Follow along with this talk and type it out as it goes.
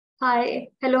Hi,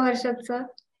 hello Harshad sir.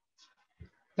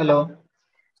 Hello.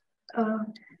 Uh,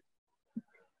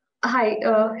 Hi,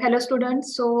 hello students.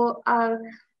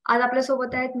 आज आपल्या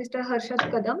सोबत आहेत mister Harshad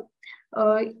Kadam.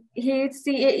 He is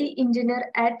CAE engineer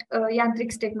at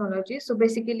Yantrics Technology. So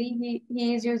basically, he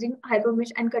is using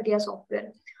Hypermesh and CATIA software.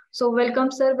 So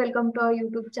welcome sir, welcome to our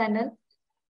YouTube channel.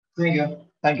 Thank you.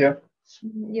 Thank you.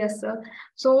 Yes sir.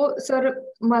 So sir,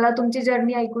 मला तुमची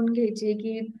journey ऐकून घ्यायची आहे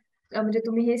की म्हणजे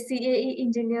तुम्ही हे CAE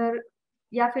engineer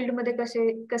या फील्डमध्ये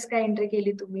कसं काय एंट्री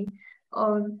केली तुम्ही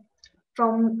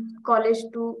from college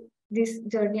to this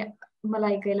journey मला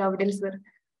ऐकायला आवडेल sir.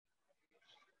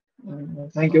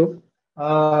 Thank you.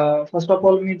 First of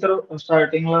all मी तर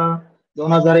स्टार्टिंगला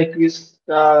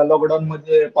 2021च्या लॉकडाऊन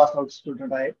मध्ये पास आउट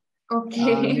स्टुडंट आहे. आणि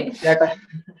ओके. त्या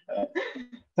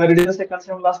थर्ड इयर सेकंड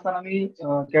सेमला असताना मी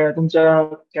तुमच्या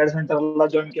कॅड सेंटरला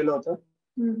जॉईन केलं होतं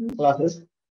क्लासेस.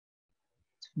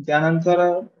 त्यानंतर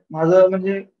माझं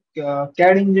म्हणजे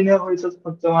कॅड इंजिनियर व्हायचं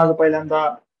फक्त माझं पहिल्यांदा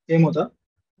एम होतं.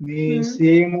 मी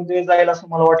सीए मध्ये जाईल असं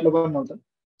मला वाटलं पण नव्हतं.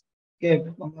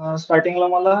 स्टार्टिंगला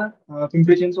मला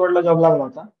पिंपरी चिंचवडला जॉब लागला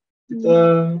होता.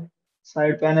 तिथं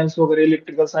साईड पॅनल्स वगैरे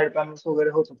इलेक्ट्रिकल साईड पॅनल्स वगैरे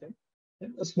होत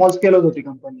होते. स्मॉल स्केल होती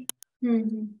कंपनी.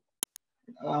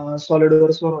 सॉलिड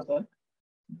वर्क्स वर होतं.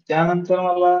 त्यानंतर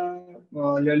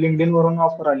मला लिंक्डइन वरून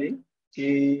ऑफर आली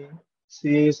की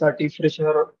सीए साठी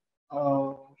फ्रेशर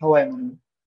हवाय म्हणून.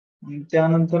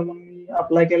 त्यानंतर मग मी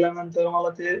अप्लाय केल्यानंतर मला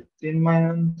ते 3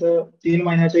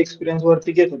 महिन्याच्या एक्सपिरियन्स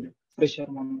वरती घेत होते फ्रेशर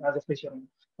म्हणून, ऍज अ फ्रेशर म्हणून.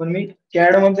 पण मी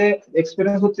कॅड मध्ये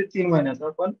एक्सपिरियन्स होते 3 महिन्याचा,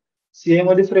 पण सीए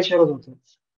मध्ये फ्रेशरच होतो.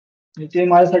 ते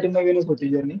माझ्यासाठी नवीनच होती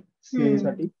जर्नी सीए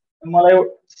साठी. मला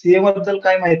सीए बद्दल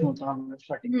काय माहित नव्हतं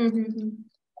स्टार्टिंग.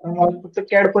 मला फक्त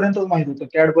कॅड पर्यंतच माहित होतं.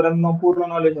 कॅड पर्यंत पूर्ण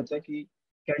नॉलेज होतं की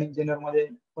कॅड इंजिनियर मध्ये.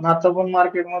 पण आता पण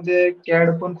मार्केटमध्ये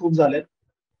कॅड पण खूप झालेत.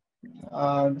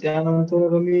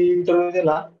 त्यानंतर मी इंटरव्ह्यू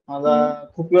दिला. माझा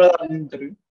खूप वेळ झाला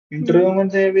इंटरव्ह्यू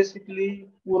मध्ये बेसिकली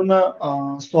पूर्ण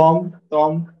सॉम,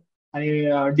 टॉम आणि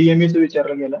डीएमईच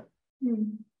विचारलं गेलं.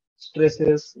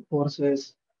 स्ट्रेसेस, फोर्सेस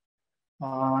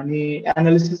आणि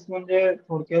अनालिसिस म्हणजे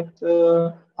थोडक्यात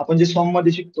आपण जे सॉम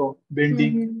मध्ये शिकतो,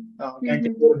 बेंडिंग,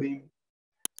 कॅन्टिलिव्हर बीम,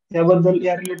 त्याबद्दल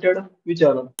या रिलेटेड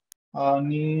विचारलं.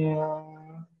 आणि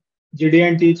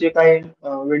GD&T चे काय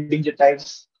वेल्डिंगचे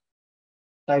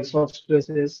टाइप्स ऑफ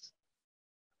स्ट्रेसेस,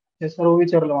 हे सर्व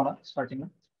विचारलं मला स्टार्टिंगला.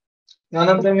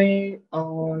 त्यानंतर मी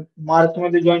मार्च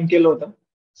मध्ये जॉईन केलं होतं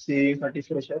सीए साठी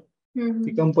फ्रेशर.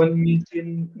 ती कंपनी मी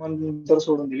 3 month नंतर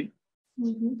सोडून दिली.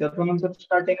 त्याच्यानंतर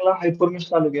स्टार्टिंगला हायपरमेश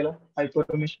चालू केलं.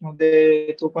 हायपरमेश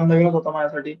मध्ये तो पण नवीनच होता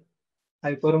माझ्यासाठी.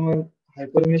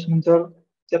 हायपरमेश नंतर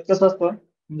त्यात कसं असतं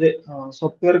म्हणजे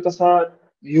सॉफ्टवेअर कसा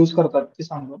युज करतात ते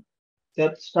सांगतो.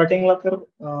 त्यात स्टार्टिंगला तर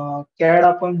कॅड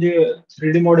आपण जे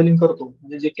 3D मॉडेलिंग करतो,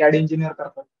 म्हणजे जे कॅड इंजिनियर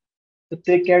करतात, तर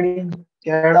ते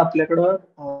कॅड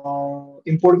आपल्याकडं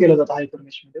इम्पोर्ट केलं जातं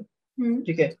हायपरमेश मध्ये.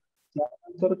 ठीक आहे.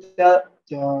 त्यानंतर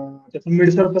त्याचा मिड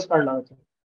सरफेस काढला जातो.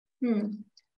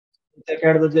 त्या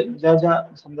कॅड ज्या ज्या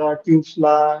समजा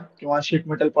ट्यूब्सला किंवा शीट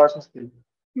मेटल पार्ट्स असतील,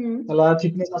 त्याला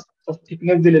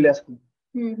थिकनेस दिलेले असतील,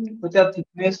 तर त्या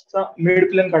थिकनेसचा मिड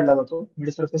प्लेन काढला जातो, मिड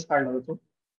सरफेस काढला जातो.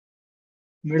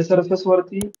 मिड सरफेस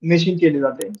वरती मेशिंग केली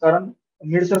जाते, कारण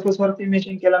मिड सरफेस वरती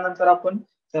मेशिंग केल्यानंतर आपण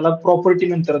त्याला प्रॉपर्टी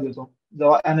नंतर देतो.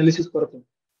 जेव्हा अनालिसिस करतो,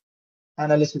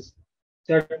 अनालिसिस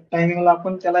त्या टायमिंगला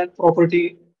आपण त्याला एक प्रॉपर्टी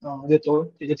देतो,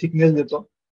 त्याची थिकनेस देतो.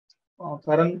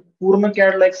 कारण पूर्ण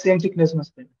कॅडला एक सेम थिकनेस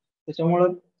नसते.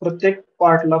 त्याच्यामुळे प्रत्येक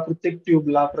पार्टला, प्रत्येक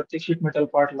ट्यूबला, प्रत्येक शीट मेटल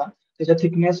पार्टला त्याच्या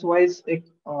थिकनेस वाईज एक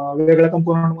वेगळ्या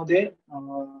कंपोनंट मध्ये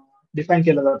डिफाईन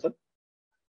केलं जातं.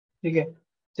 ठीक आहे.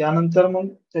 त्यानंतर मग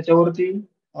त्याच्यावरती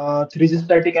 3D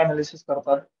स्टॅटिक अनालिसिस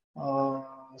करतात.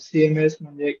 CMS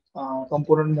म्हणजे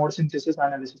कंपोनंट मोड सिंथेसिस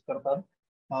अनालिसिस करतात.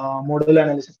 मॉडेल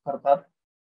अनालिसिस करतात.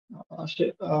 असे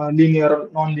linear,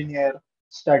 non linear,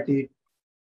 static,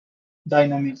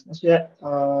 dynamics असे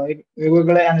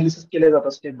वेगवेगळे अनालिसिस केले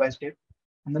जातात स्टेप बाय स्टेप.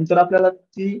 नंतर आपल्याला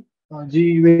ती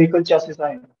जी व्हेकल चॅसिस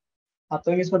आहे,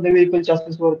 आता मी सध्या व्हेकल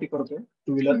चॅसिस वरती करतोय,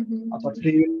 2 व्हीलर. आता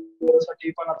 3 व्हीलर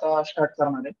साठी पण आता स्टार्ट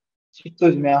करणार आहे,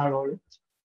 शिकतोय मी हळूहळू.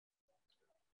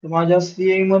 तर माझ्या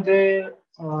सीए मध्ये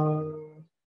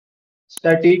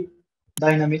स्टॅटिक,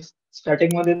 डायनामिक्स,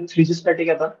 स्टॅटिक मध्ये 3D स्टॅटिक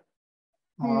येतात.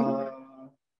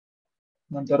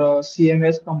 नंतर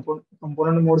CMS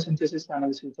कंपोनंट मोड सिंथेसिस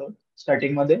अनालिसिस होतं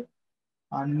स्टॅटिक मध्ये.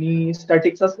 आणि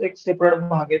स्टॅटिकचाच एक सेपरेट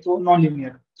भाग आहे, तो नॉन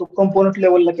लिनियर, तो कंपोनंट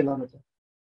लेवलला केला जातो.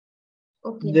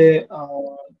 म्हणजे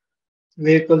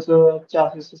व्हेकलचं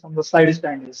चॅसिस समजा साईड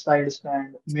स्टँड आहे, side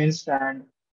stand, main stand,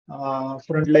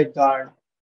 front leg guard,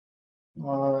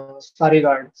 सारी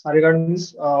गार्ड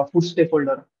मीन्स फूट स्टेप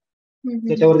होल्डर,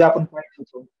 त्याच्यावरती आपण पॉईंट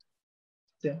ठेवतो.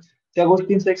 त्या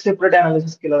गोष्टींचं एक सेपरेट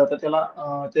अनालिसिस केलं जातं.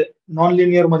 त्याला ते नॉन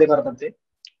लिनियर मध्ये करतात ते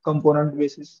कंपोनंट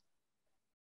बेसिस.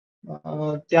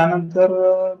 त्यानंतर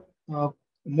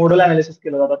मॉडेल अनालिसिस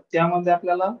केलं जातं. त्यामध्ये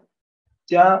आपल्याला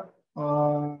त्या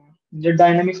म्हणजे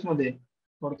डायनामिक्स मध्ये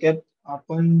थोडक्यात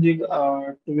आपण जी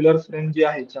टू व्हीलर फ्रेम जी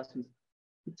आहे chassis,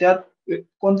 त्यात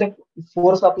कोणत्या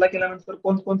फोर्स अप्लाय केल्यानंतर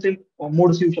कोणते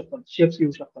मोड्स येऊ शकतात, शेप्स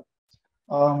येऊ शकतात.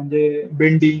 म्हणजे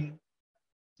बेंडिंग,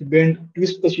 बेंड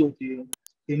ट्विस्ट कशी होती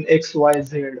in x Y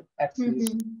Z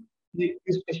axis,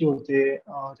 twist कशी होते,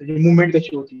 त्याची मुवमेंट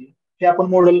कशी होती, हे आपण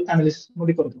मॉडेल अनालिसिस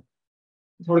मध्ये करतो.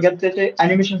 थोडक्यात त्याचे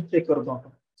अॅनिमेशन चेक करतो आपण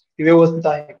की व्यवस्थित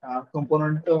आहे का,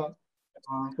 कंपोनंट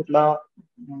कुठला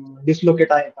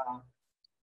डिसलोकेट आहे का,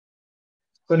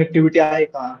 कनेक्टिव्हिटी आहे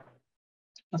का,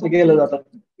 असं केलं ओके.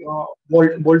 जातं. किंवा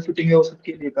बोल्ट फिटिंग व्यवस्थित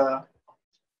केली का,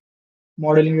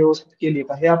 मॉडेलिंग व्यवस्थित केली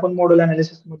का, हे आपण मॉडेल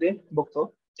अनालिसिस मध्ये बघतो.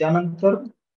 त्यानंतर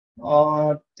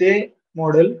ते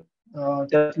मॉडेल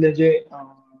त्यातले जे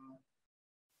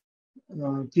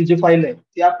ती जी फाईल आहे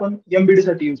ती आपण एमबीडी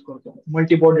साठी युज करतो,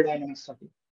 मल्टी बॉडी डायनामिक्स साठी.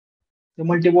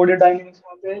 मल्टी बॉडी डायनामिक्स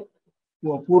मध्ये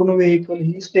पूर्ण व्हेकल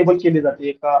ही स्टेबल केली जाते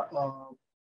एका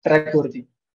ट्रॅक वरती.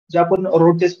 जे आपण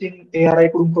रोड टेस्टिंग एआरआय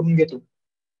कडून करून घेतो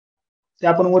ते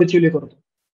आपण व्हर्च्युअली करतो.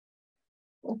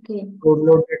 ओके.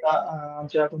 रोड डेटा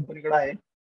आमच्या कंपनीकडे आहे.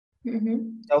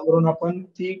 त्यावरून आपण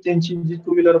ती त्यांची जी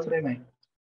टू व्हीलर फ्रेम आहे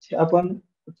ते आपण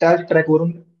त्या ट्रॅक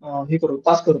वरून हे करतो,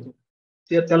 पास करतो.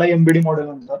 त्याला एमबीडी मॉडेल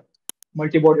म्हणतात,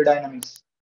 मल्टी बॉडी डायनामिक्स.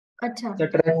 अच्छा. त्या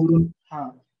ट्रॅक वरून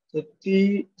तर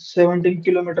ती 17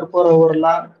 किलोमीटर पर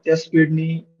अवरला त्या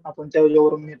स्पीडनी आपण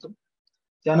त्याच्यावरून येतो.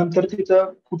 त्यानंतर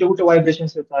तिथं कुठे कुठे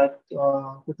व्हायब्रेशन्स येतात,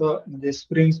 कुठं म्हणजे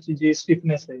स्प्रिंगची जी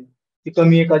स्टिफनेस आहे ती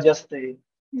कमी आहे का जास्त आहे,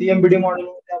 ती एमबीडी मॉडेल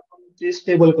मध्ये आपण ते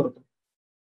स्टेबल करतो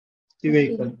ती ओके.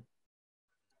 व्हेकल.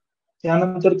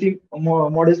 त्यानंतर ती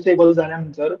मॉडेल स्टेबल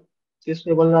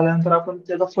झाल्यानंतर आपण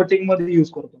त्याचा फटिंग मध्ये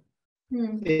युज करतो.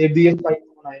 एबीएफ फाईल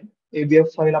म्हणून आहे, एबीएफ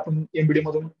फाईल आपण एमबीडी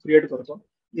मधून क्रिएट करतो.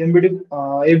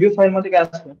 एबीएफ फाईल मध्ये काय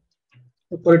असतं,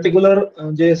 पर्टिक्युलर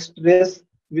जे stress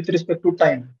with respect to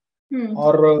time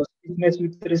और stiffness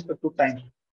with respect to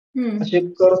time असे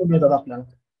कर्व मिळतात आपल्याला.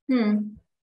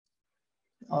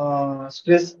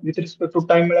 Stress with respect to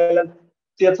time मिळाला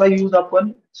त्याचा यूज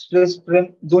आपण स्ट्रेस स्ट्रेन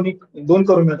दोन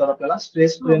करून मिळतात आपल्याला,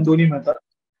 स्ट्रेस स्ट्रेन दोन्ही मिळतात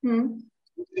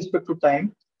विथ रिस्पेक्ट टू टाइम.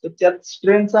 तर त्यात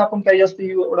स्ट्रेनचा आपण काही जास्त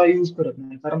एवढा यूज करत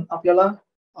नाही, कारण आपल्याला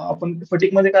आपण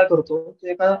फटिक मध्ये काय करतो,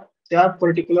 एका त्या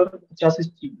पर्टिक्युलर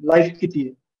चासिसची लाईफ किती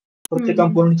आहे, प्रत्येक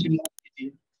कंपोनंटची लाईफ किती आहे,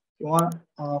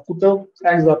 किंवा कुठं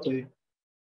क्रॅक जातोय,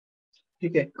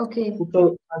 ठीक आहे, ओके.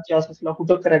 कुठं चासिसला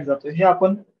कुठं क्रॅक जातोय हे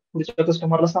आपण पुढच्या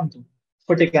कस्टमरला सांगतो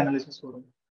फटिक अनालिसिस वरून.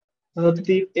 तर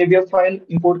ती एबीएफ फाईल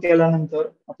इम्पोर्ट केल्यानंतर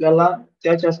आपल्याला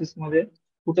त्या चॅसिस मध्ये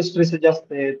कुठे स्ट्रेसेस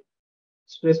जास्त आहेत,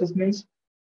 स्ट्रेसेस मीन्स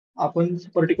आपण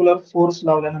पर्टिक्युलर फोर्स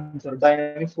लावल्यानंतर,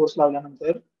 डायनामिक फोर्स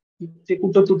लावल्यानंतर ते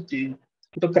कुठं तुटते,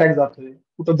 कुठं क्रॅक जातोय,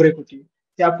 कुठं ब्रेक होती,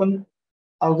 ते आपण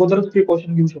अगोदरच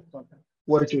प्रिकॉशन घेऊ शकतो आपण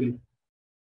व्हर्च्युअली.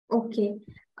 ओके.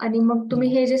 आणि मग तुम्ही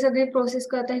हे जे सगळे प्रोसेस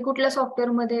करता हे कुठल्या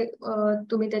सॉफ्टवेअर मध्ये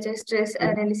तुम्ही त्याचे स्ट्रेस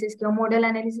अनालिसिस किंवा मॉडेल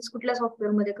अनालिसिस कुठल्या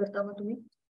सॉफ्टवेअर मध्ये करता मग तुम्ही?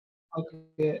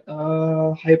 ओके.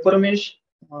 हायपरमेश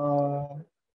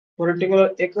पर्टिक्युलर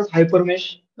एकच हायपरमेश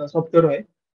सॉफ्टवेअर आहे,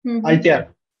 आयटीआर.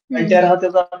 आयटीआर हा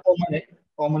त्याचा कॉमन आहे,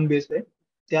 कॉमन बेस आहे.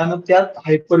 त्यात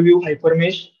हायपरव्ह्यू,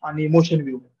 हायपरमेश आणि मोशन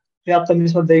व्ह्यू हे आता मी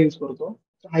सध्या युज करतो.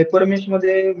 हायपरमेश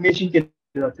मध्ये मेशिंग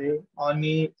केली जाते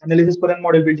आणि अनालिसिस पर्यंत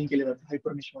मॉडेल बिल्डिंग केले जाते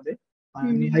हायपरमेश मध्ये.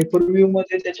 आणि हायपरव्ह्यू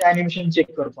मध्ये त्याचे अॅनिमेशन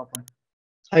चेक करतो आपण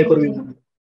हायपरव्ह्यू मध्ये.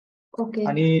 ओके.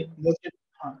 आणि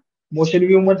मोशन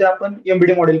व्ह्यू मध्ये आपण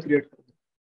एमबीडी मॉडेल क्रिएट करतो.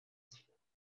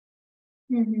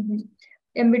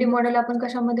 एमबीडी मॉडेल आपण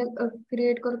कशामध्ये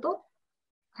क्रिएट करतो?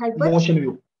 Hyper motion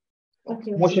view.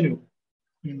 Okay. Motion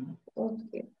view.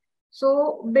 Okay.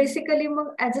 So basically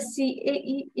मग ऍज अ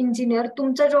सीएई इंजिनियर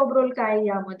तुमचा जॉब रोल काय आहे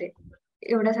यामध्ये,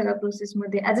 एवढ्या सगळ्या प्रोसेस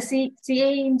मध्ये ऍज अ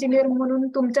सीएई इंजिनियर म्हणून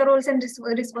तुमच्या रोल्स अँड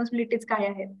रिस्पॉन्सिबिलिटीज काय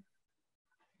आहेत?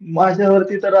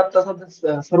 माझ्यावरती तर आता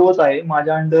सध्या सर्वच आहे.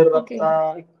 माझ्या अंडर ओके.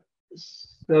 आता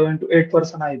 7 to 8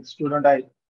 पर्सन आहेत, स्टुडंट आहेत,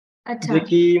 अच्छा. जे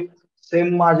की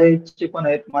सेम माझ्या इच्छे पण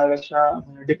आहेत,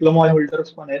 माझ्यापेक्षा डिप्लोमा होल्डर्स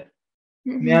पण आहेत.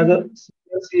 मी ऍज अ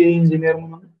सीए इंजिनियर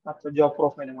म्हणून आता जॉब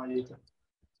प्रोफाईल आहे माझ्या इथं.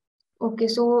 ओके.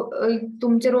 सो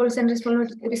तुमचे रोल्स अँड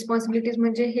रिस्पॉन्सिबिलिटीज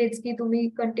म्हणजे हेच की तुम्ही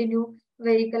कंटिन्यू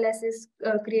व्हेकल ऍसेस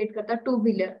क्रिएट करता टू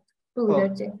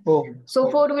व्हीलरचे. हो. सो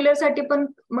फोर व्हीलर साठी पण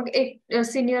मग एक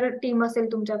सिनियर टीम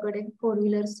असेल तुमच्याकडे फोर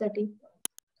व्हीलर साठी?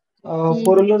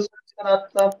 फोर व्हीलर तर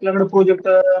आता आपल्याकडे प्रोजेक्ट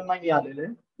नाही आलेले,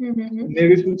 मे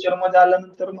बी फ्युचर मध्ये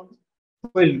आल्यानंतर मग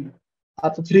होईल.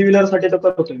 आता थ्री व्हीलर साठी तर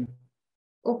करतोय मी.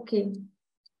 ओके.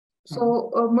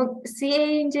 सो मग सीए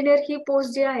इंजिनियर ही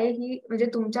पोस्ट जी आहे ही म्हणजे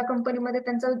तुमच्या कंपनीमध्ये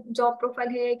त्यांचं जॉब प्रोफाईल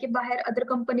हे आहे की बाहेर अदर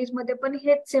कंपनीज मध्ये पण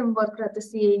हेच सेम वर्क राहतं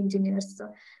सीए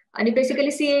इंजिनियर्सचं? आणि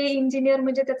बेसिकली सीए इंजिनियर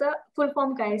म्हणजे त्याचा फुल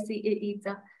फॉर्म काय आहे सीएई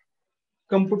चा?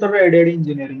 कम्प्युटर एडेड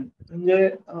इंजिनिअरिंग म्हणजे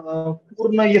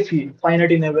पूर्ण एफई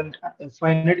फायनाईट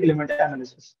इलेमेंट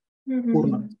अनालिसिस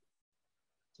पूर्ण.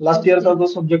 Last okay. इयरचा जो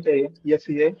सब्जेक्ट आहे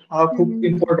एफईए हा खूप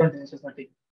इम्पॉर्टंट आहे याच्यासाठी.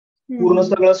 पूर्ण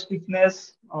सगळं stiffness,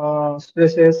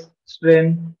 stresses,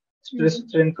 stress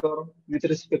strain curve with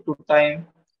respect to time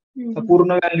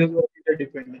पूर्ण व्हॅल्यूजवर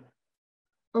डिपेंड आहे.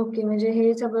 ओके, म्हणजे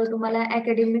हे सगळं तुम्हाला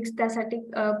अकॅडमिक्स त्यासाठी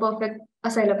परफेक्ट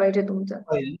असायला पाहिजे तुमचं.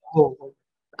 हो हो.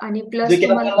 आणि जे प्लस की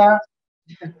तुम्हाला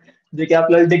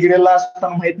आपल्याला डिग्रीला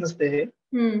असताना माहित नसते हे.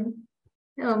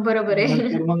 बरोबर आहे.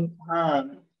 नंतर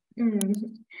मग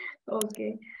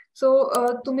ओके. सो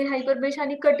तुम्ही हायपरमेश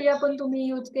आणि कटिया पण तुम्ही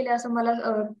यूज केले असं मला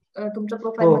तुमच्या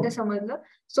प्रोफाईल हो. मध्ये समजलं.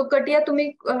 सो कटिया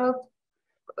तुम्ही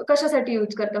कशासाठी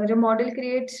यूज करता? म्हणजे मॉडेल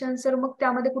क्रिएशन सर, मग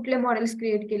त्यामध्ये कुठले मॉडेल्स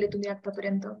क्रिएट केले तुम्ही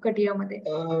आतापर्यंत कटियामध्ये?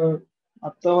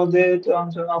 आता मध्ये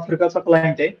आमच्या आफ्रिकाचा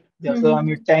क्लायंट आहे ज्याचं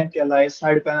आम्ही टँक केलाय,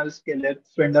 साइड पॅनल्स केलेत,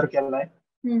 फेंडर केलाय.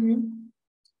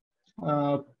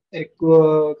 एक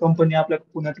कंपनी आपल्या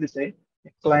पुण्यातलीच आहे,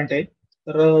 एक क्लायंट आहे.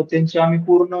 तर त्यांची आम्ही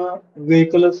पूर्ण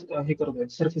व्हेकलच हे करतोय,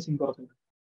 सर्फेसिंग करतोय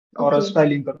और ओके.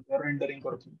 स्टायलिंग करतोय, रेंडरिंग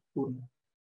करतोय पूर्ण.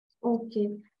 ओके.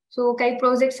 सो काही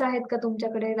प्रोजेक्ट्स आहेत का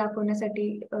तुमच्याकडे दाखवण्यासाठी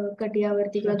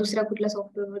कटियावरती किंवा दुसऱ्या कुठल्या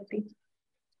सॉफ्टवेअर वरती?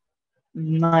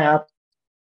 नाही,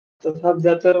 आता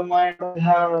सध्या तर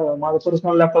माझा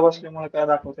पर्सनल लॅपटॉप असल्यामुळे काय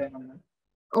दाखवता येणार नाही.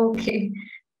 ओके,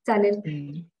 चालेल.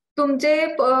 तुमचे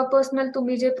पर्सनल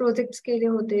तुम्ही जे प्रोजेक्ट केले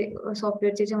होते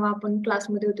सॉफ्टवेअरचे जेव्हा आपण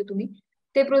क्लासमध्ये होते तुम्ही,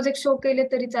 ते प्रोजेक्ट शो केले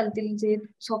तरी चालतील जे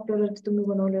सॉफ्टवेअर वरती तुम्ही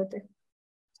बनवले होते?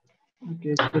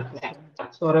 ओके,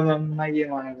 सॉरी मॅम, नाहीये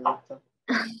माझ्याकडे.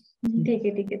 ठीक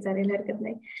आहे, चालेल, हरकत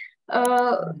नाही.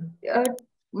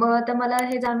 मग आता मला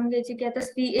हे जाणून घ्यायचे की आता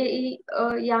सीएई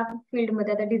या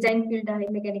फील्डमध्ये, आता डिझाईन फील्ड आहे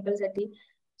मेकॅनिकल साठी,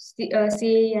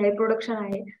 सीएई आहे, प्रोडक्शन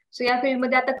आहे. सो या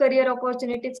फील्डमध्ये आता करिअर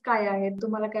ऑपॉर्च्युनिटीज काय आहेत,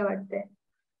 तुम्हाला काय वाटतंय?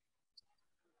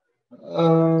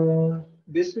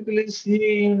 बेसिकली सी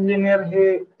इंजिनियर हे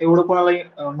एवढं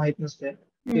कोणाला माहित नसते.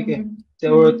 ठीक आहे.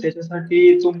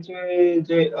 त्याच्यासाठी तुमचे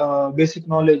जे बेसिक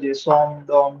नॉलेज आहे, सॉम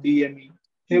डॉम डीएमई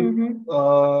हे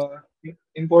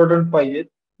इम्पॉर्टंट पाहिजेत.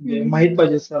 म्हणजे माहित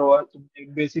पाहिजे सर्व, तुमचे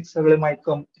बेसिक सगळे माहित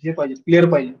हे पाहिजे, क्लिअर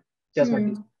पाहिजे.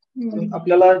 त्यासाठी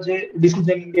आपल्याला जे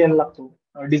डिसिजन घ्यायला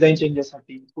लागतो डिझाईन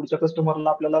चेंजेससाठी, पुढच्या कस्टमरला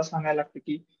आपल्याला सांगायला लागतं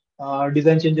की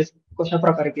डिझाईन चेंजेस कशा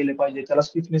प्रकारे केले पाहिजे, त्याला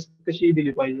स्टिफनेस कशी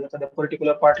दिली पाहिजे, एखाद्या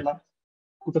पर्टिक्युलर पार्टला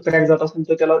कुठं क्रॅक जात असेल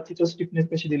तर त्याला तिथं स्टिफनेस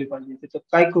कशी दिली पाहिजे, त्याचं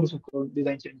काय करू शकतो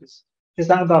डिझाईन चेंजेस हे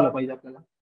सांगता आलं पाहिजे आपल्याला.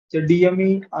 ते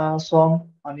डीएमई, सॉम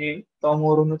आणि टॉम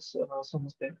वरूनच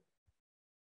समजते.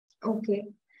 ओके.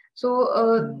 सो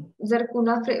जर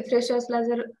पुन्हा फ्रेशर्सला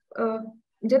जर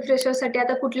म्हणजे फ्रेशर्ससाठी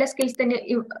आता कुठल्या स्किल्स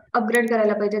त्यांनी अपग्रेड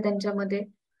करायला पाहिजे त्यांच्यामध्ये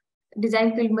डिझाईन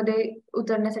फील्डमध्ये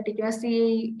उतरण्यासाठी, किंवा सीए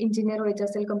इंजिनियर व्हायचं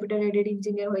असेल, कम्प्युटर एडेड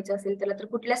इंजिनियर व्हायचं असेल त्याला, तर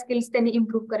कुठल्या स्किल्स त्यांनी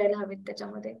इम्प्रूव्ह करायला हवेत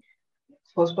त्याच्यामध्ये?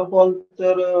 फर्स्ट ऑफ ऑल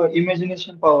तर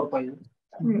इमॅजिनेशन पॉवर पाहिजे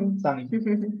चांगली.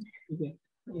 ठीक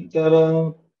आहे. तर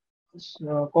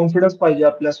कॉन्फिडन्स पाहिजे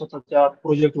आपल्या स्वतःच्या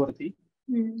प्रोजेक्ट वरती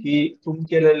की तुम्ही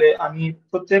केलेले, आणि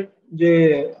प्रत्येक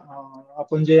जे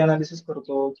आपण जे अनालिसिस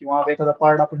करतो किंवा एखादा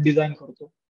पार्ट आपण डिझाईन करतो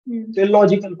ते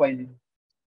लॉजिकल पाहिजे.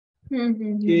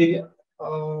 की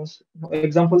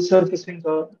एक्झाम्पल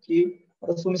सर्फेसिंगचं, की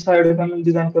तुम्ही साइड पॅनल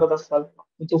डिझाईन करत असाल,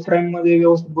 तो फ्रेम मध्ये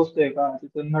व्यवस्थित बसतोय का,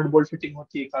 तिथं नट बोल्ट फिटिंग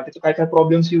होतीये का, तिथे काय काय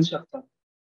प्रॉब्लेम्स येऊ शकतात,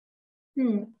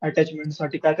 अटॅचमेंट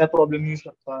साठी काय काय प्रॉब्लेम येऊ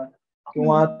शकतात,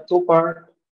 किंवा तो पार्ट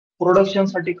प्रोडक्शन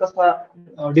साठी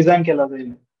कसा डिझाईन केला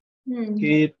जाईल,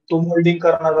 की तो मोल्डिंग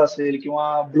करणार असेल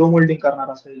किंवा ब्लो मोल्डिंग करणार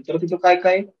असेल तर तिथं काय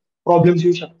काय प्रॉब्लेम्स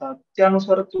येऊ शकतात,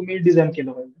 त्यानुसार तुम्ही डिझाईन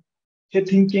केलं पाहिजे. हे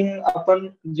थिंकिंग आपण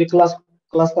जे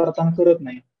क्लास करताना करत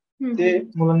नाही ते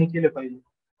मुलांनी केले पाहिजे.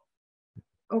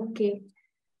 ओके.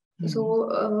 सो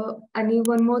आणि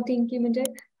वन मोर थिंग, की म्हणजे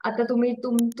आता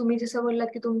तुम्ही जसं बोललात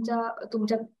की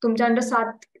तुमच्या अंडर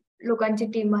 7 लोकांची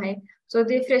टीम आहे. सो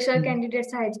ते फ्रेशर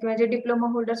कॅन्डिडेट्स आहेत किंवा जे डिप्लोमा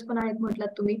होल्डर्स पण आहेत म्हटलात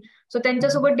तुम्ही. सो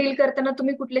त्यांच्यासोबत डील करताना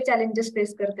तुम्ही कुठले चॅलेंजेस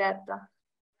फेस करताय आता?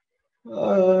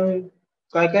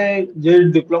 काय काय जे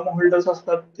डिप्लोमा होल्डर्स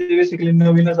असतात ते बेसिकली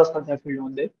नवीनच असतात त्या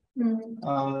फील्डमध्ये.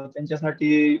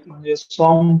 त्यांच्यासाठी म्हणजे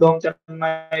सॉम डॉम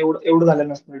त्यांना एवढं झालं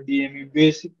नसतं, डीएमई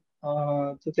बेसिक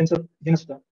त्यांचं हे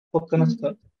नसतं, पक्क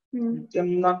नसतं.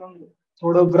 त्यांना मग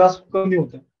थोडं ग्रास्प कमी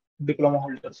होतं डिप्लोमा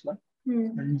होल्डर्सला,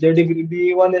 आणि जे डिग्री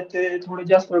बी वाले ते थोडे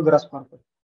जास्त ग्रास्प करतात.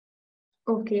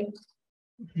 ओके.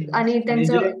 आणि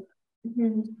त्यांचं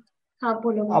हा,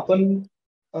 बोला. आपण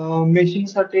मेशिंग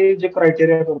साठी जे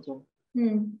क्रायटेरिया करतो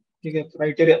ठीक आहे.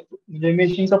 क्रायटेरिया म्हणजे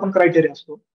मेशिंगचा पण क्रायटेरिया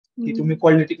असतो की तुम्ही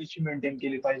क्वालिटी कशी मेंटेन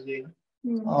केली पाहिजे,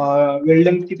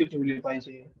 वेल्डिंग किती ठेवली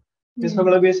पाहिजे, हे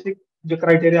सगळं बेसिक जे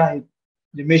क्रायटेरिया आहेत,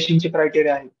 जे मेशिंगचे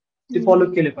क्रायटेरिया आहेत ते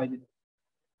फॉलो केले पाहिजे.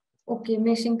 ओके,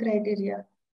 मेशिंग क्रायटेरिया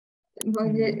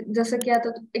म्हणजे जसं की आता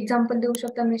एक्झाम्पल देऊ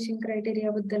शकता मेशिंग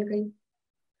क्रायटेरिया बद्दल काही?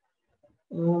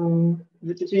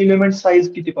 म्हणजे त्याची इलिमेंट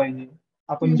साईज किती पाहिजे,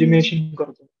 आपण जे मेशिंग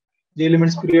करतो, जे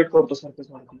एलिमेंट्स क्रिएट करतो सरफेस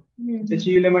वरती,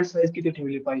 त्याची इलिमेंट साईज किती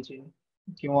ठेवली पाहिजे,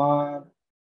 किंवा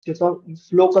त्याचा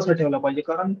फ्लो कसा ठेवला पाहिजे.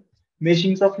 कारण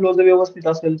मेशिंगचा फ्लो जर व्यवस्थित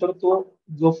असेल तर तो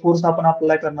जो फोर्स आपण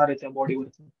अप्लाय करणार आहे त्या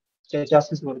बॉडीवरती, त्या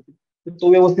चॅसिस वरती, तर तो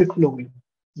व्यवस्थित फ्लो होईल.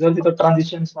 जर तिथं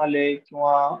ट्रान्झिशन्स आले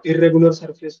किंवा irregular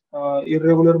surface,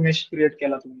 irregular mesh create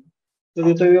केला तुम्ही, तर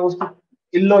तिथं व्यवस्थित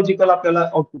इलॉजिकल आपल्याला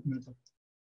आउटपुट मिळतं.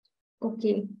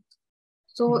 ओके,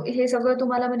 सो हे सगळं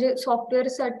तुम्हाला म्हणजे सॉफ्टवेअर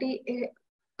साठी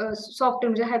सॉफ्टवेअर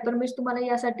म्हणजे हायपरमेश तुम्हाला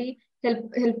यासाठी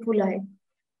हेल्पफुल आहे.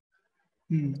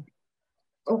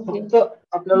 ओके, फक्त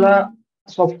आपल्याला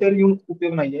सॉफ्टवेअर घेऊन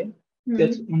उपयोग नाहीये.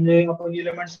 त्याच म्हणजे आपण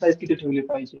इलेमेंट साईज किती ठेवली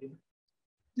पाहिजे,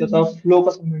 त्याचा फ्लो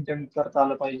कसा मेंटेन करता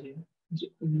आला पाहिजे,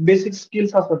 बेसिक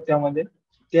स्किल्स असतात त्यामध्ये,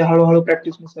 ते हळूहळू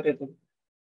प्रॅक्टिस नुसार येतात.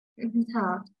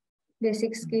 हा,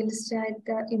 बेसिक स्किल्स ज्या आहेत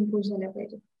त्या इम्प्रूव्ह झाल्या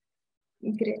पाहिजे.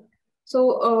 ग्रेट. सो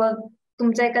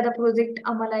तुमचा एखादा प्रोजेक्ट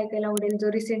आम्हाला ऐकायला आवडेल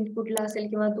जो रिसेंट कुठला असेल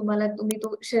किंवा तुम्ही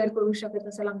तो शेअर करू शकत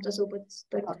असाल आमच्यासोबत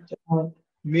तर?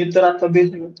 मी तर आता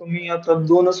बेसिक तुम्ही आता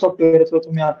 2 सॉफ्टवेअरचं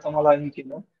तुम्ही आता मला हे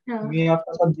केलं. मी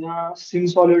आता सध्या सिम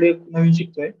सॉलिड एक नवीन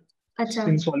शिकतोय.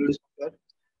 SIM solid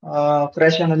software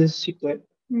crash analysis शिकतोय,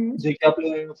 जे की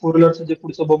आपले फोर व्हीलरचं जे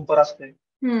पुढचं बंपर असतंय,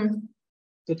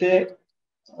 तर ते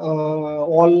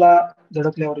वॉलला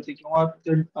धडकल्यावरती किंवा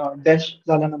डॅश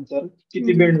झाल्यानंतर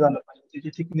किती बेंड झालं पाहिजे, त्याची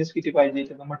थिकनेस किती पाहिजे,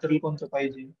 त्याचं मटेरियल कोणतं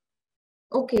पाहिजे.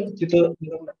 ओके, तिथं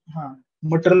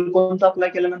मटेरियल कोणतं अप्लाय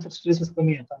केल्यानंतर स्ट्रेसेस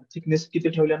कमी येतात, थिकनेस किती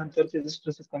ठेवल्यानंतर त्याचे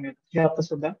स्ट्रेसेस कमी येतात, हे आता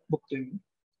सध्या बघतोय मी.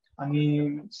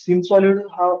 आणि सिम सॉलिड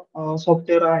हा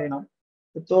सॉफ्टवेअर आहे ना,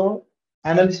 तर तो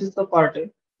अनालिसिसचा पार्ट आहे,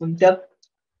 पण त्यात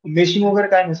मेशिंग वगैरे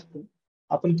काय नसतं.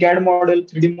 आपण कॅड मॉडेल,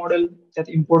 3D मॉडेल त्यात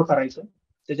इम्पोर्ट करायचं,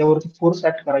 त्याच्यावरती फोर्स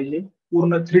ऍक्ट करायचे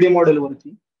पूर्ण 3D मॉडेल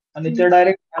वरती, आणि ते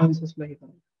डायरेक्ट अनालिसिसला हे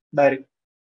करायचं डायरेक्ट.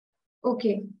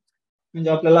 ओके, म्हणजे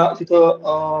आपल्याला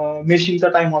तिथं मेशिंगचा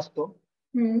टाइम असतो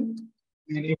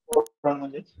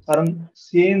म्हणजे, कारण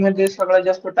सीए मध्ये सगळ्यात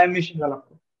जास्त टाइम मेशिंगला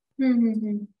लागतो,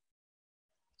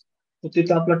 तर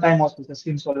तिथं आपला टाइम असतो त्या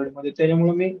सिम सॉलिड मध्ये.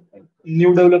 त्याच्यामुळे मी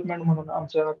न्यू डेव्हलपमेंट म्हणून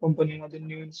आमच्या कंपनीमध्ये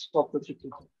न्यू सॉफ्टवेअर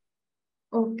शिकतो.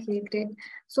 Okay, great.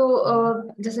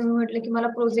 सो जसं मी म्हटलं की मला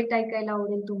प्रोजेक्ट ऐकायला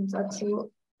आवडेल तुमचा. सो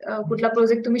कुठला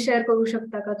प्रोजेक्ट तुम्ही शेअर करू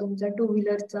शकता का तुमचा 2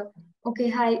 व्हीलरचा? ओके,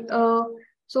 हाय.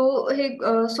 सो हे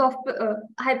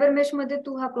हायपरमेश मध्ये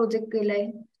तू हा प्रोजेक्ट केलाय?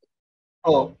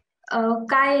 हो.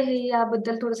 काय आहे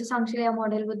याबद्दल थोडंसं सांगशील या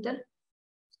मॉडेल बद्दल?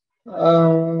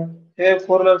 हे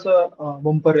फोर व्हीलरचं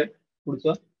बंपर आहे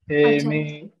पुढचं.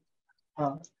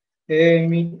 हे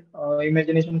मी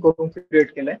इमॅजिनेशन करून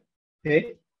क्रिएट केलंय. हे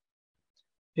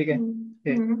ठीक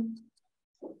आहे,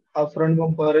 हा फ्रंट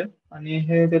बंपर आहे आणि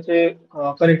हे त्याचे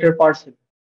कनेक्टेड पार्ट्स आहेत,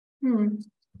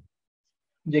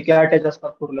 जे की अटॅच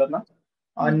असतात फोर व्हीलरला.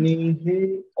 आणि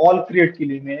ही ऑल क्रिएट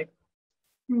केली मी एक.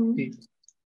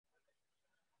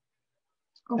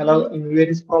 त्याला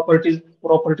व्हेरियस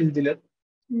प्रॉपर्टीज दिल्यात.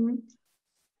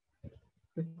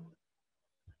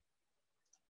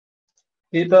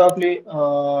 ही तर आपली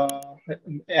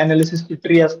अनालिसिसची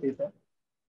ट्री असते इथं.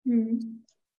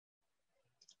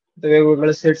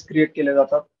 वेगवेगळे सेट्स क्रिएट केले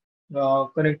जातात,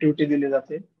 कनेक्टिव्हिटी दिली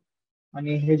जाते,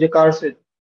 आणि हे जे कार्ड्स आहेत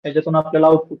त्याच्यातून आपल्याला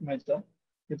आउटपुट मिळतं.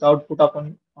 तिथं आउटपुट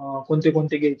आपण कोणते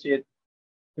कोणते घ्यायचे आहेत,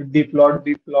 डी प्लॉट,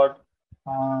 बी प्लॉट,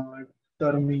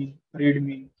 टर्मिन,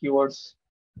 रीडमी, कीवर्ड्स,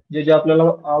 जे जे आपल्याला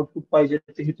आउटपुट पाहिजे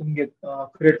ते इथून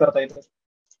क्रिएट करता येतं.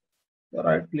 तर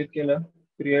राईट क्लिक केलं,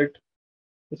 क्रिएट,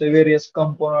 तिथे व्हेरियस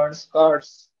कंपोनंट्स, कार्ड्स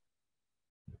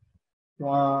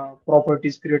किंवा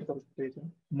प्रॉपर्टीज क्रिएट करू शकतो इथे.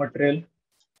 मटेरियल,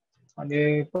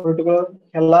 आणि पर्टिक्युलर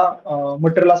ह्याला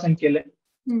मटेरियल असाइन केलंय,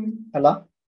 ह्याला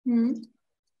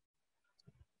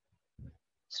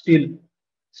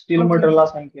स्टील मटेरियल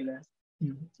असाइन केलंय.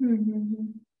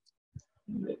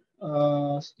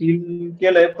 स्टील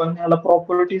केलंय, पण ह्याला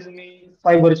प्रॉपर्टीज मी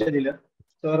फायबरच्या दिल्या.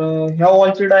 तर ह्या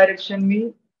वॉलची डायरेक्शन मी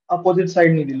अपोजिट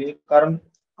साइडने दिली, कारण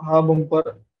हा बंपर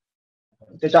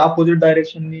त्याच्या अपोजिट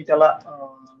डायरेक्शननी त्याला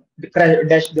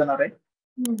डॅश देणार आहे.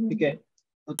 ठीक आहे,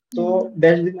 तो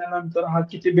डॅश दिल्यानंतर हा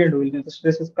किती बेंड होईल, त्याचे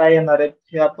स्ट्रेसेस काय येणार आहेत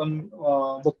हे आपण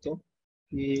बघतो,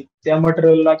 की त्या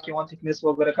मटेरियलला किंवा थिकनेस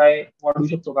वगैरे काय वाढवू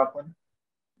शकतो का आपण,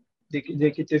 जे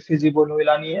की ते फिजिबल होईल.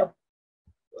 आणि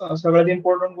सगळ्यात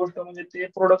इम्पॉर्टंट गोष्ट म्हणजे ते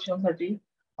प्रोडक्शनसाठी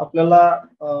आपल्याला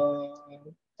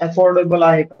अफोर्डेबल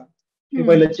आहे का, हे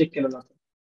पहिलं चेक केलं जातं.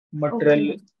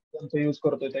 मटेरियल कोणतं यूज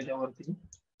करतोय त्याच्यावरती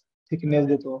थिकनेस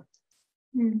देतो.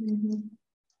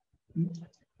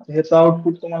 ह्याचं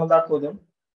आउटपुट तुम्हाला दाखवतो.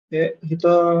 हे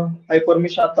इथं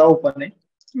हायपरमेश आता ओपन आहे.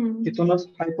 तिथूनच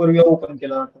हायपरव्ह्यू ओपन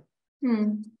केला जातो.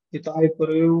 इथं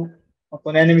हायपरव्ह्यू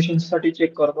आपण अॅनिमेशन साठी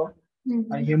चेक करतो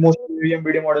आणि हे मोस्टली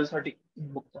एमबीडी मॉडेल साठी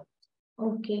बघतो.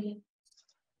 ओके.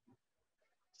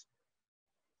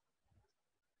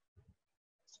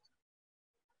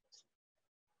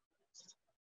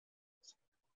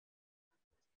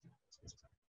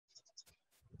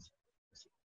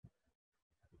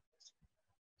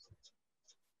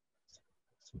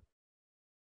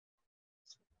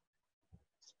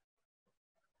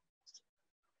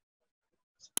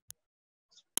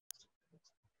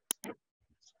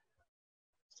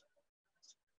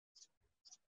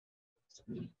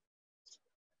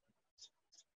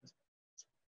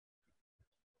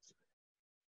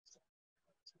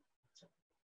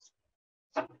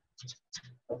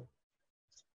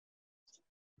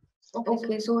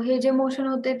 ओके. सो हे जे मोशन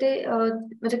होते ते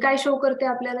म्हणजे काय शो करते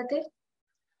आपल्याला ते?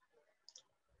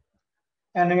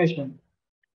 अॅनिमेशन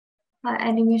हा,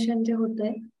 अॅनिमेशन जे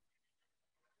होतंय.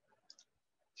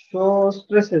 शो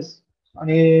स्ट्रेसेस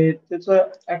आणि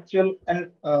त्याचं ऍक्च्युअल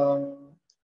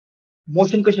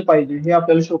मोशन कशी पाहिजे हे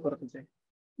आपल्याला शो करत आहे.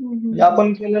 म्हणजे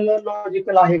आपण केलेलं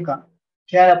लॉजिकल आहे का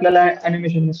हे आपल्याला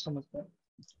अॅनिमेशन समजतं.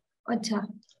 अच्छा.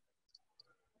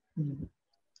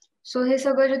 सो हे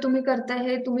सगळं जे तुम्ही करताय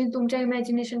हे तुम्ही तुमच्या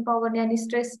इमॅजिनेशन पॉवरने आणि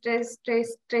स्ट्रेस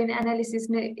स्ट्रेन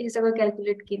अनालिसिसने हे सगळं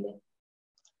कॅल्क्युलेट केलंय.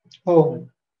 हो.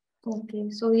 ओके.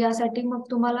 सो यासाठी मग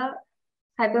तुम्हाला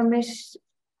हायपरमेश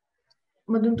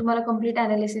मधून तुम्हाला कम्प्लीट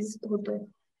अनालिसिस होतोय.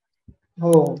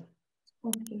 हो.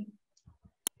 ओके.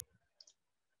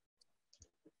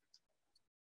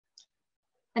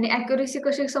 आणि अॅक्युरेसी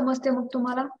कशी समजते मग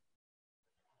तुम्हाला?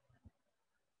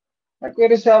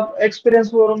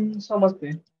 एक्सपिरियन्स वरून समजते.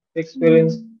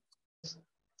 एक्सपिरियन्स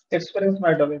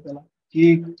मॅटर आहे त्याला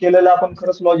की केलेलं आपण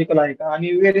खरंच लॉजिकल आहे का.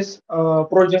 आणि वेरियस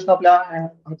प्रोजेक्ट आपल्या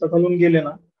हाताखालून गेले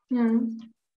ना,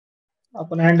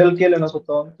 आपण हँडल केलं ना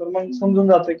स्वतः, तर मग समजून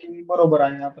जातं की बरोबर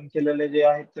आहे आपण केलेले जे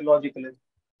आहेत ते लॉजिकल आहेत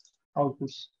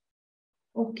आउटपुट्स.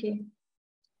 ओके.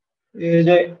 हे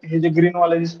जे ग्रीन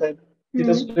वाले दिसत आहेत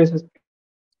तिथं स्ट्रेस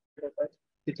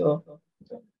तिथं.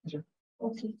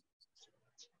 ओके.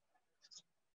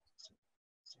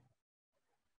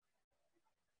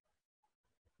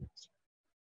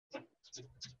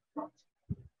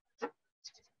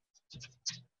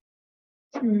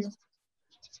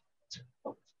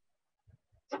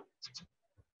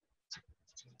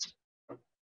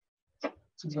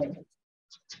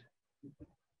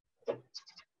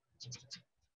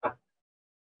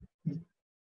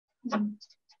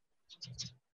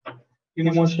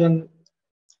 इमोशन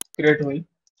क्रिएट होईल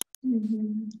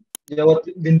जेव्हा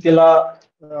भिंतीला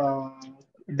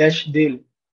डॅश देईल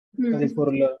कधी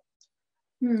फोरलं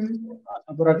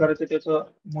अशा प्रकारचे त्याचं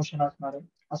मोशन असणार आहे.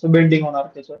 असं बेंडिंग होणार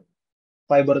त्याचं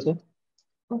फायबरचं.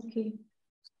 ओके.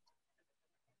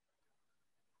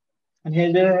 आणि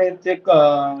हे जे आहेत ते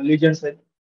लिजंड्स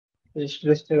आहेत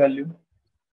स्ट्रेसचे व्हॅल्यू.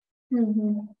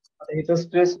 आता इथं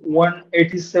स्ट्रेस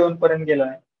 187 पर्यंत गेला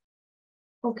आहे.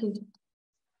 ओके.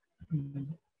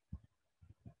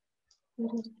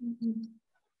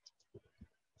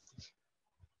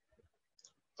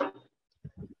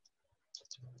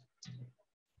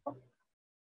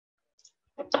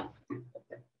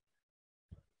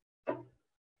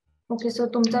 ओके. सो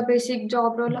तुमचा बेसिक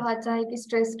जॉब रोल हाच आहे की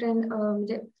स्ट्रेस स्ट्रेन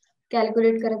म्हणजे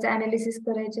कॅल्क्युलेट करायचं, अनालिसिस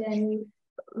करायचे आणि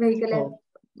व्हेरिकल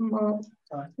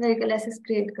ऍसेस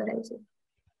क्रिएट करायचे.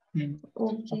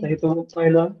 ओके. आता इथं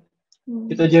पहिलं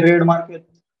तिथं जे रेड मार्क आहेत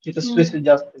तिथं स्ट्रेस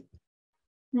जास्त आहे.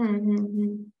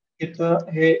 इथं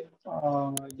हे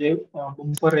जे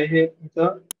बंपर आहे हे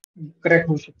इथं क्रॅक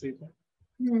होऊ शकतो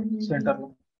इथं सेंटरला.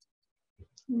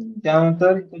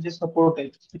 त्यानंतर इथे जे सपोर्ट आहे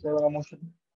तिथं मोशन.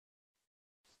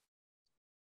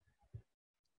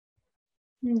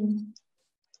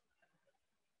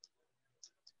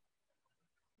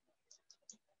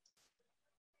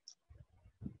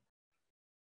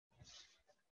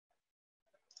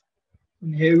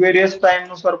 हे वेरियस टाइम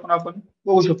नुसार पण आपण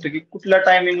बघू शकतो की कुठल्या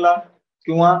टायमिंगला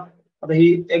किंवा आता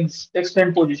ही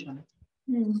एक्सटेंड पोझिशन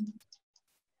आहे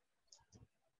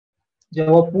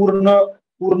जेव्हा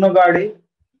पूर्ण गाडी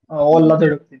वॉलला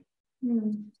धडकते.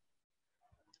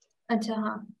 अच्छा.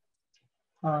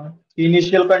 हा,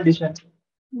 initial condition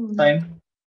time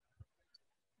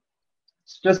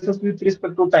stresses with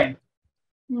respect to time.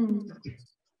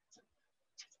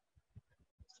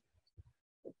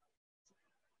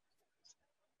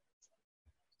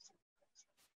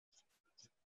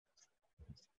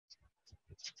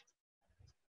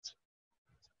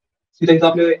 तिथे एकदा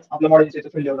आपल्या मॉडेलचे इथे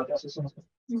फेल्युअर जाते असं समजतं.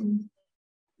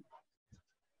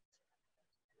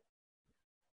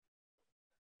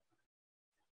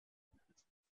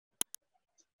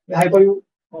 हायपर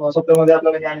सॉफ्टवेअरमध्ये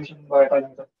आपल्याला हे ॲनिमेशन बघायला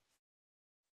पाहिजे.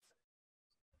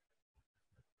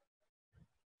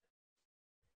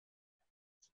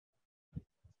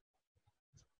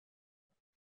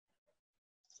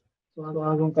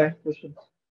 अजून काय क्वेश्चन?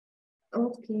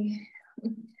 Okay,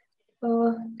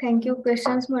 thank you.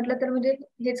 क्वेश्चन्स म्हटलं तर म्हणजे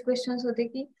हेच क्वेश्चन्स होते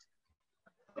की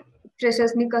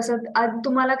फ्रेशर्सनी कसं, आज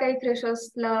तुम्हाला काही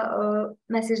फ्रेशर्सला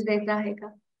मेसेज द्यायचा आहे का?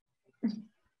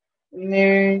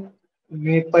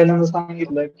 मी पहिल्यांदा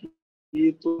सांगितलं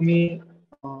की तुम्ही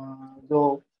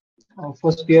जो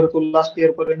first year to last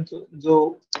year पर्यंत जो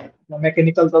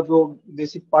मेकॅनिकलचा जो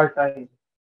बेसिक पार्ट आहे,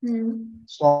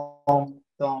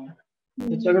 सॉन्ग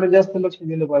त्याच्याकडे जास्त लक्ष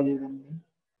दिलं पाहिजे त्यांनी.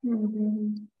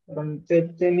 कारण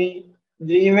त्यांनी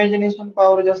जे इमॅजिनेशन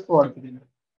पॉवर जास्त वाढते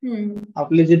त्यांनी.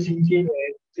 आपले जे थिंकिंग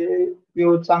आहे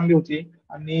ते चांगली होती.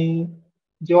 आणि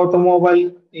जे ऑटोमोबाईल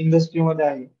इंडस्ट्रीमध्ये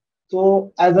आहे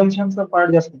तो ॲझम्पशनचा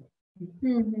पार्ट जास्त आहे.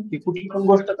 की कुठली पण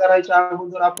गोष्ट करायच्या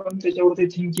अगोदर आपण त्याच्यावरती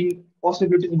थिंकिंग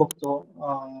पॉसिबिलिटीज बघतो,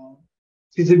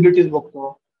 फिजिबिलिटीज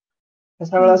बघतो. त्या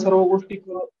सगळ्या सर्व गोष्टी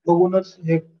बघूनच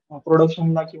हे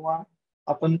प्रोडक्शनला किंवा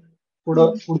आपण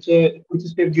पुढची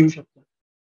स्टेप घेऊ शकतो.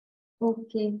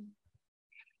 Okay,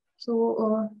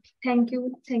 so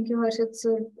thank you Harshad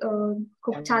sir.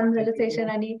 खूप छान झालं सेशन.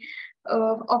 आणि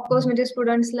ऑफकोर्स म्हणजे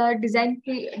स्टुडंट्सला design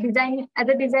as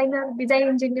a design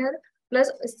engineer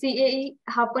plus CAE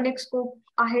हा पण एक स्कोप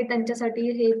आहे त्यांच्यासाठी,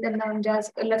 हे त्यांना म्हणजे आज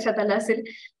लक्षात आलं असेल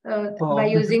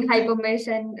by using हायपरमेश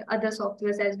and other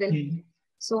softwares as well.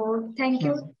 So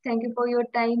thank you for your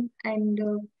time and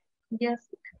yes,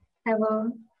 have a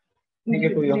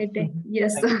great day.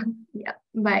 Yes. Yeah.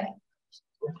 Bye.